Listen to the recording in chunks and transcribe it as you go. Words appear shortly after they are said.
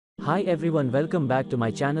Hi everyone, welcome back to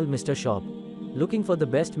my channel Mr. Shop. Looking for the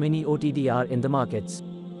best Mini OTDR in the markets.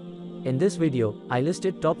 In this video, I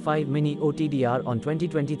listed top 5 Mini OTDR on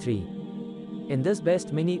 2023. In this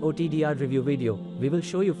best Mini OTDR review video, we will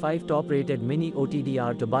show you 5 top rated Mini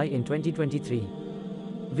OTDR to buy in 2023.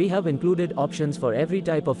 We have included options for every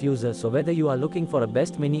type of user, so whether you are looking for a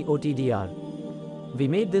best Mini OTDR. We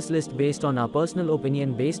made this list based on our personal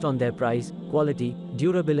opinion based on their price, quality,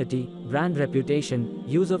 durability, brand reputation,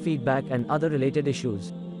 user feedback and other related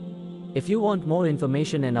issues. If you want more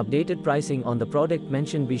information and updated pricing on the product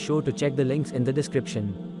mentioned, be sure to check the links in the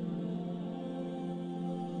description.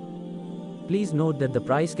 Please note that the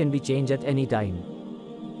price can be changed at any time.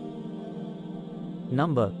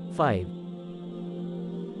 Number 5.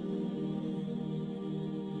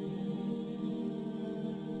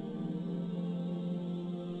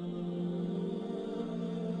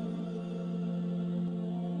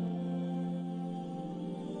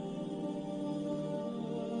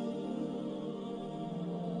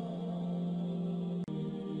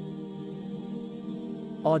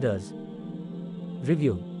 Orders,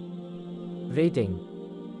 review, rating,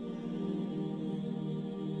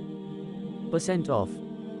 percent off,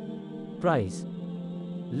 price,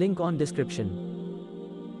 link on description.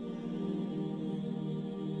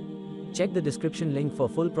 Check the description link for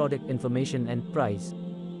full product information and price.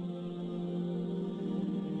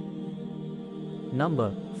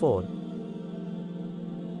 Number 4.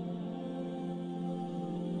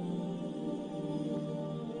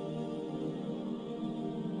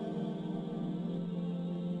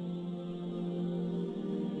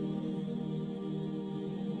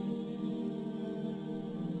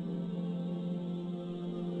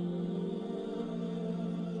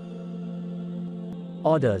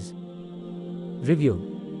 Orders, review,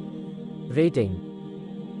 rating,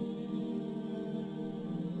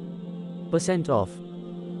 percent off,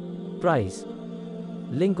 price,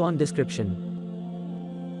 link on description.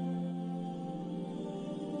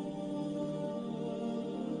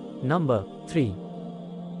 Number 3.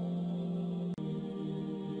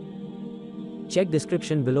 Check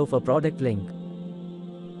description below for product link.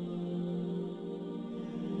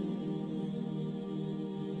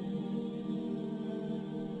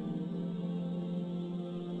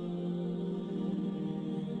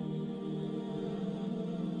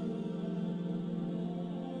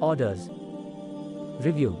 Orders,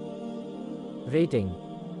 review, rating,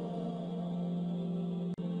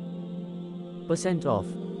 percent off,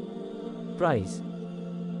 price,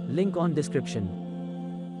 link on description.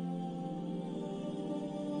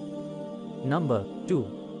 Number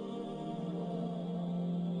 2.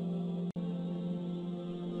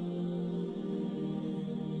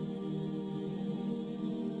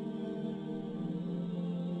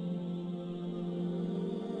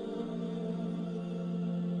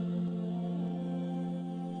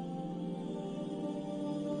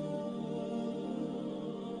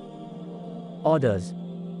 Orders,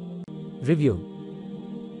 review,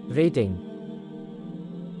 rating,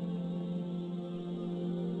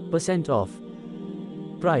 percent off,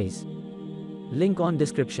 price, link on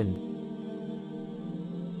description.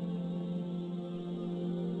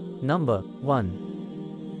 Number 1.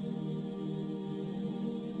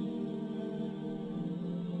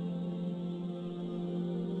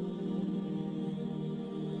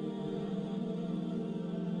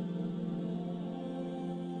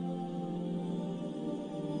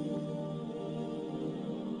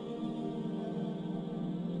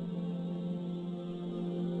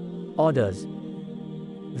 Orders,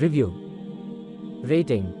 review,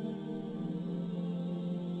 rating,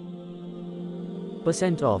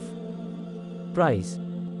 percent off, price,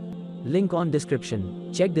 link on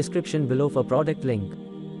description. Check description below for product link.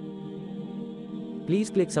 Please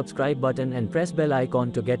click subscribe button and press bell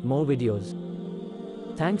icon to get more videos.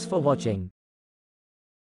 Thanks for watching.